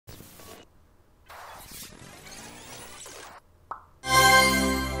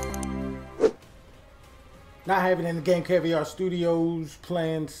Not having in the Game Caviar Studios,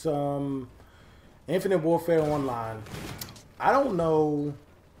 playing some Infinite Warfare Online. I don't know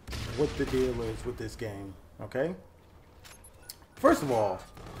what the deal is with this game, okay? First of all,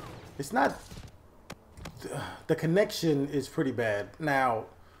 it's not... The connection is pretty bad. Now,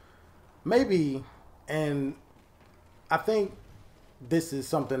 maybe, and I think this is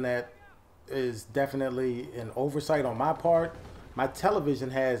something that is definitely an oversight on my part. My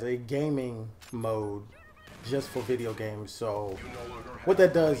television has a gaming mode just for video games. So what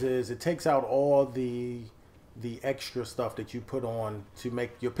that does is it takes out all the extra stuff that you put on to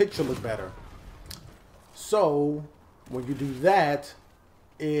make your picture look better. So when you do that,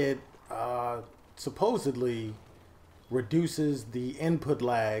 it supposedly reduces the input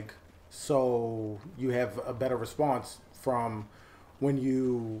lag, so you have a better response from when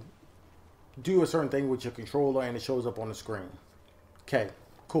you do a certain thing with your controller and it shows up on the screen. Okay,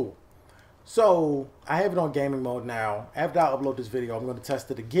 cool. So I have it on gaming mode now. After I upload this video, I'm going to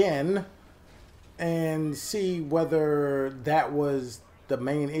test it again and see whether that was the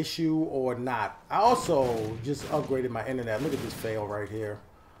main issue or not. I also just upgraded my internet. Look at this fail right here.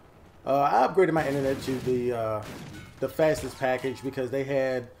 I upgraded my internet to the fastest package because they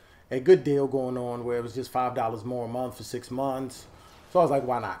had a good deal going on where it was just $5 more a month for 6 months. So I was like,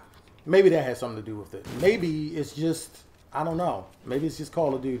 why not? Maybe that has something to do with it. Maybe it's just, I don't know. Maybe it's just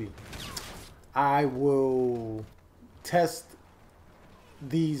Call of Duty. I will test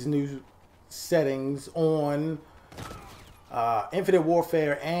these new settings on Infinite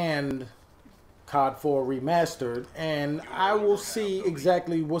Warfare and COD 4 Remastered, and I will see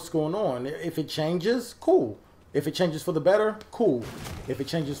exactly what's going on. If it changes, cool. If it changes for the better, cool. If it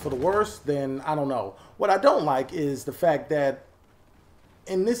changes for the worse, then I don't know. What I don't like is the fact that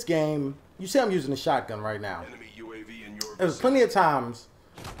in this game, you see I'm using a shotgun right now. There's plenty of times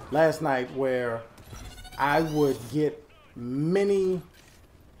last night where I would get many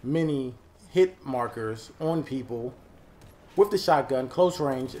hit markers on people with the shotgun, close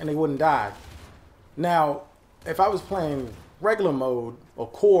range, and they wouldn't die. Now, if I was playing regular mode or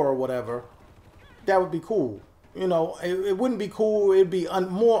core or whatever, that would be cool. You know, it wouldn't be cool. It'd be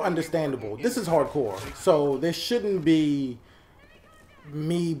more understandable. This is hardcore, so there shouldn't be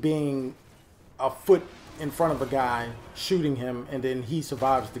me being a foot in front of a guy, shooting him, and then he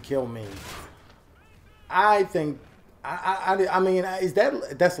survives to kill me. I think, I mean,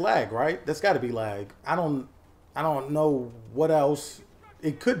 that's lag, right? That's got to be lag. I don't know what else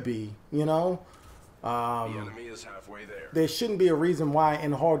it could be, you know? The enemy is halfway there. There shouldn't be a reason why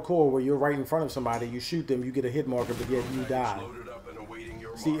in hardcore where you're right in front of somebody, you shoot them, you get a hit marker, but yet you die.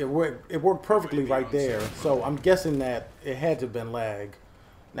 See, it worked perfectly right there. So I'm guessing that it had to have been lag.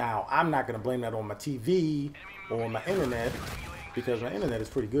 Now, I'm not going to blame that on my TV or on my internet, because my internet is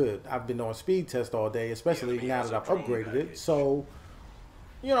pretty good. I've been doing speed tests all day, especially now that I've upgraded it. So,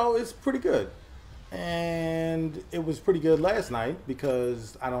 you know, it's pretty good. And it was pretty good last night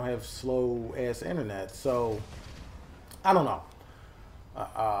because I don't have slow ass internet. So I don't know.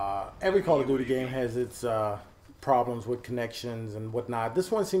 Every Call of Duty game has its problems with connections and whatnot.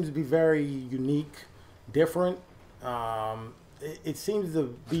 This one seems to be very unique, different. It seems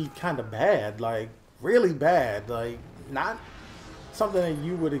to be kind of bad, like really bad, like not something that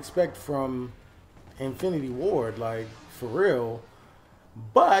you would expect from Infinity Ward, like for real.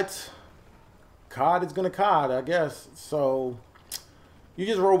 But COD is gonna COD, I guess. So you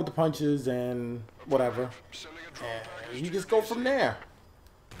just roll with the punches and whatever, and you just go from there.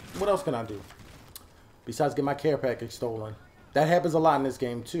 What else can I do besides get my care package stolen? That happens a lot in this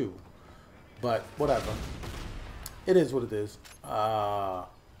game too, but whatever. It is what it is.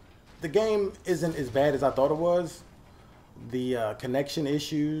 The game isn't as bad as I thought it was. The connection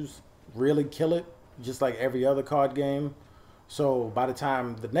issues really kill it, just like every other COD game. So by the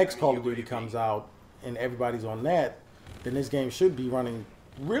time the next Call of Duty comes out and everybody's on that, then this game should be running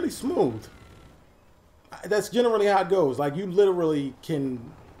really smooth. That's generally how it goes. Like, you literally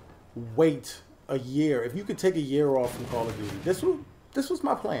can wait a year. If you could take a year off from Call of Duty, this was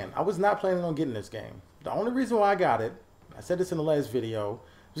my plan. I was not planning on getting this game. The only reason why I got it, I said this in the last video,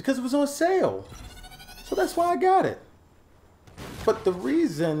 was because it was on sale. So that's why I got it. But the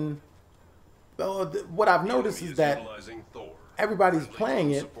reason, what I've noticed is that everybody's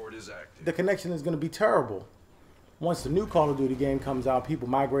playing it, the connection is going to be terrible. Once the new Call of Duty game comes out, people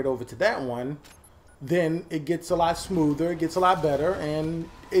migrate over to that one, then it gets a lot smoother, it gets a lot better, and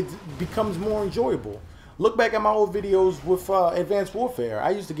it becomes more enjoyable. Look back at my old videos with Advanced Warfare.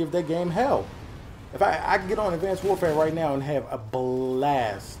 I used to give that game hell. If I could get on Advanced Warfare right now and have a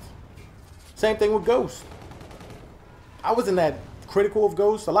blast. Same thing with Ghost. I wasn't that critical of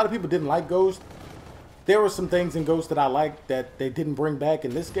Ghost. A lot of people didn't like Ghost. there were some things in Ghost that I liked that they didn't bring back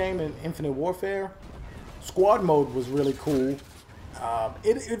in this game in Infinite Warfare. Squad mode was really cool.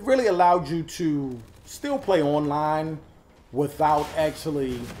 It really allowed you to still play online without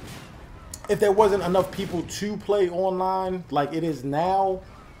actually, if there wasn't enough people to play online like it is now,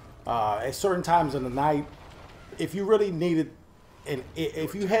 at certain times in the night, if you really needed, and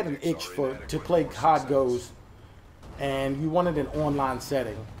if you had an itch to play COD Ghost and you wanted an online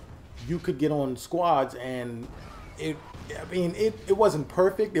setting, you could get on squads, and it wasn't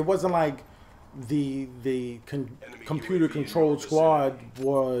perfect. It wasn't like the computer controlled squad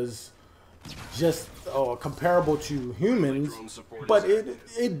was just comparable to humans, but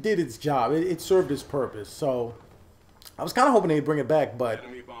it did its job. It served its purpose. So I was kind of hoping they'd bring it back, but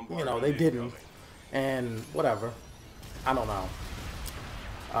you know, they didn't, and whatever. I don't know.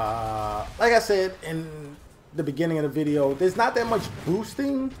 Like I said in the beginning of the video, there's not that much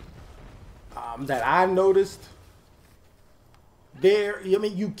boosting that I've noticed. I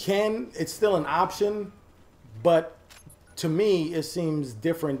mean, you can, it's still an option, but to me, it seems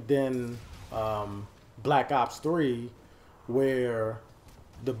different than Black Ops 3, where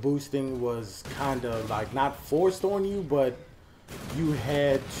the boosting was kind of like not forced on you, but you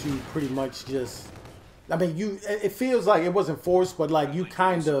had to pretty much just, I mean, it feels like it wasn't forced, but like you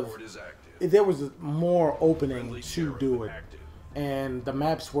kind of, there was more opening to do it. And the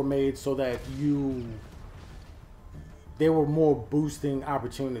maps were made so that there were more boosting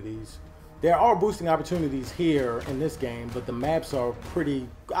opportunities. There are boosting opportunities here in this game, but the maps are pretty,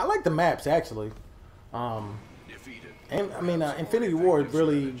 I like the maps actually. And I mean, Infinity Ward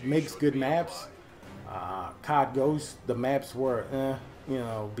really makes good maps. COD Ghost, the maps were, you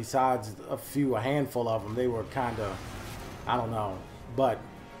know, besides a handful of them, they were kind of, I don't know. But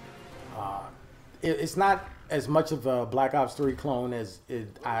it's not as much of a Black Ops 3 clone as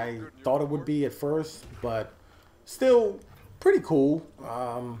I thought it would be at first, but still pretty cool.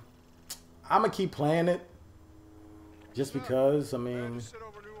 I'm gonna keep playing it just because, I mean,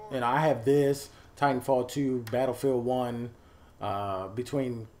 you know, I have this, Titanfall 2, Battlefield 1,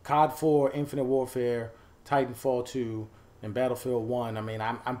 between COD 4, Infinite Warfare, Titanfall 2, and Battlefield 1. I mean,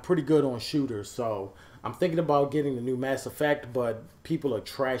 I'm pretty good on shooters, so I'm thinking about getting the new Mass Effect, but people are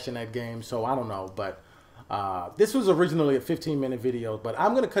trashing that game, so I don't know. But this was originally a 15-minute video, but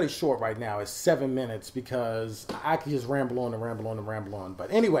I'm going to cut it short right now. It's 7 minutes because I could just ramble on and ramble on and ramble on.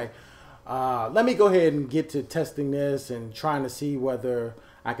 But anyway, let me go ahead and get to testing this and trying to see whether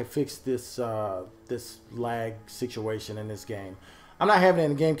I can fix this this lag situation in this game. I'm not having it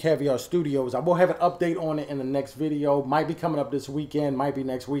in Game Caviar Studios. I will have an update on it in the next video. Might be coming up this weekend, might be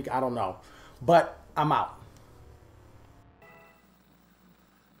next week. I don't know. But I'm out.